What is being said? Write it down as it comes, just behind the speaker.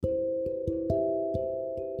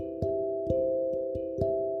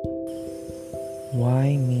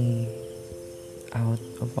Why me? Out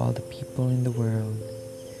of all the people in the world,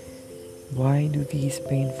 why do these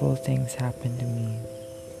painful things happen to me?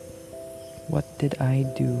 What did I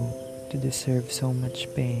do to deserve so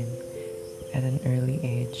much pain at an early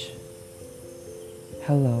age?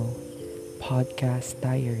 Hello, podcast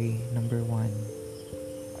diary number 1.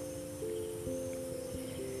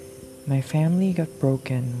 My family got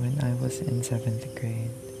broken when I was in 7th grade.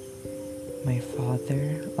 My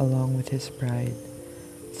father, along with his pride,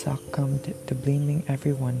 succumbed to blaming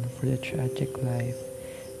everyone for the tragic life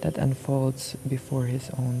that unfolds before his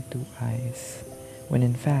own 2 eyes, when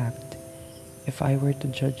in fact, if I were to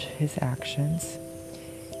judge his actions,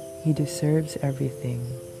 he deserves everything,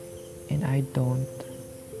 and I don't,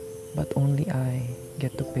 but only I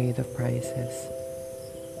get to pay the prices.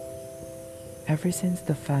 Ever since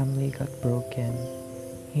the family got broken,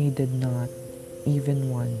 he did not, even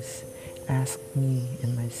once, ask me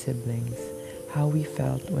and my siblings how we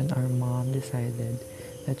felt when our mom decided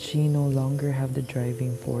that she no longer had the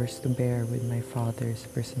driving force to bear with my father's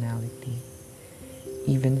personality.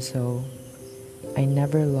 Even so, I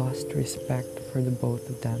never lost respect for the both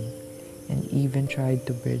of them and even tried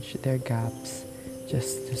to bridge their gaps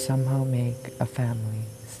just to somehow make a family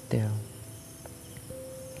still.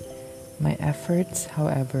 My efforts,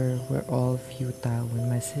 however, were all futile when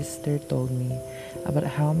my sister told me about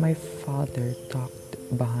how my father talked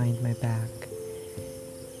behind my back.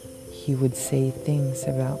 He would say things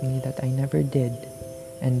about me that I never did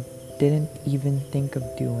and didn't even think of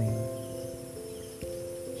doing.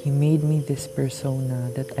 He made me this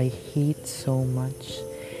persona that I hate so much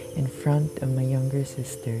in front of my younger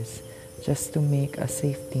sisters just to make a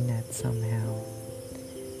safety net somehow,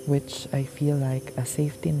 which I feel like a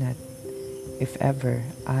safety net if ever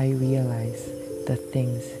I realize the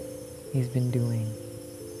things he's been doing.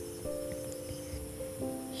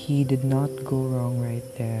 He did not go wrong right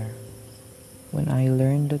there. When I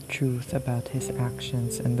learned the truth about his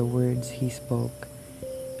actions and the words he spoke,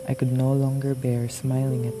 I could no longer bear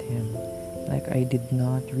smiling at him like I did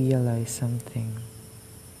not realize something.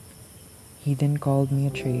 He then called me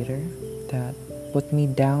a traitor that put me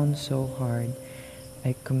down so hard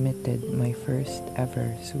I committed my first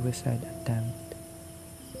ever suicide attempt.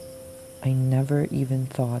 I never even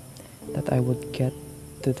thought that I would get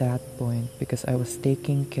to that point because I was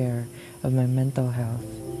taking care of my mental health,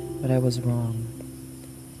 but I was wrong.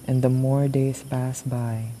 And the more days pass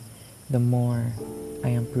by, the more I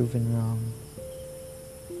am proven wrong.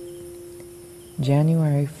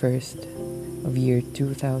 January 1st of year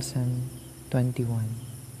 2021,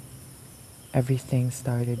 everything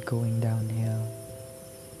started going downhill.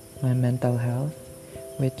 My mental health,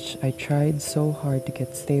 which I tried so hard to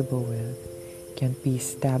get stable with, can't be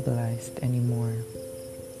stabilized anymore.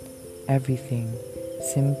 Everything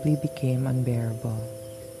simply became unbearable.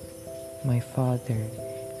 My father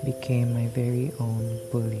became my very own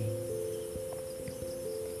bully.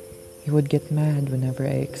 He would get mad whenever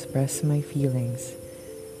I express my feelings,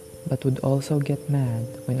 but would also get mad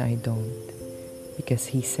when I don't, because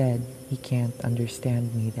he said he can't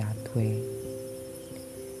understand me that way.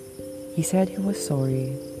 He said he was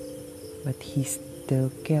sorry, but he still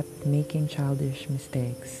kept making childish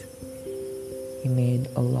mistakes. He made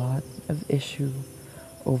a lot of issue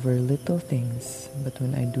over little things, but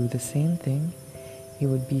when I do the same thing, he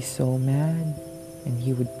would be so mad and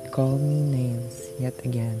he would call me names yet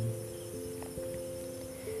again.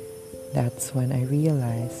 That's when I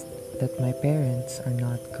realized that my parents are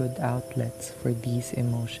not good outlets for these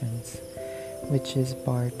emotions, which is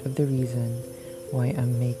part of the reason why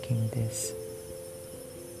I'm making this.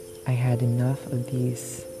 I had enough of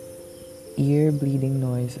these ear-bleeding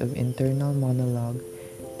noise of internal monologue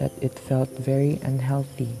that it felt very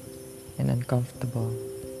unhealthy and uncomfortable.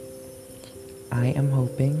 I am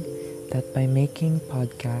hoping that by making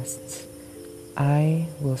podcasts, I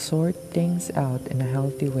will sort things out in a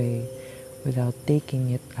healthy way without taking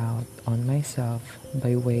it out on myself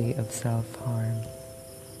by way of self-harm.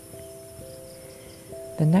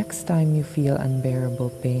 The next time you feel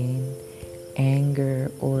unbearable pain,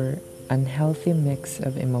 anger, or unhealthy mix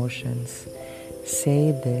of emotions,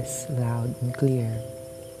 say this loud and clear.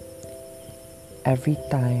 Every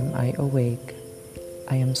time I awake,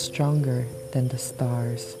 I am stronger than the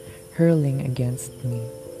stars hurling against me,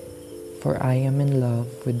 for I am in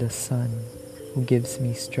love with the sun who gives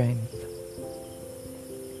me strength.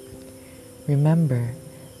 Remember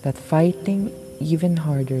that fighting even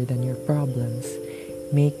harder than your problems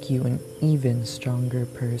make you an even stronger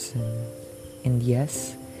person. And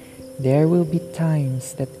yes, There will be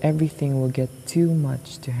times that everything will get too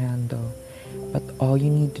much to handle, but all you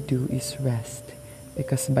need to do is rest,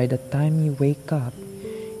 because by the time you wake up,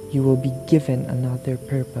 you will be given another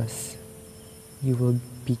purpose. You will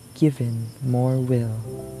be given more will.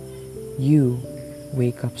 You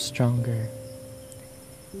wake up stronger.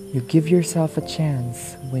 You give yourself a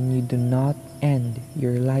chance when you do not end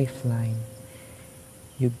your lifeline.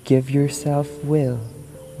 You give yourself will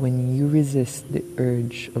when you resist the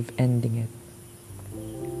urge of ending it.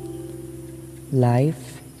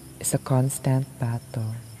 Life is a constant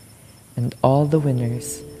battle, and all the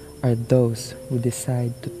winners are those who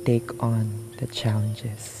decide to take on the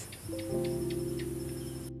challenges.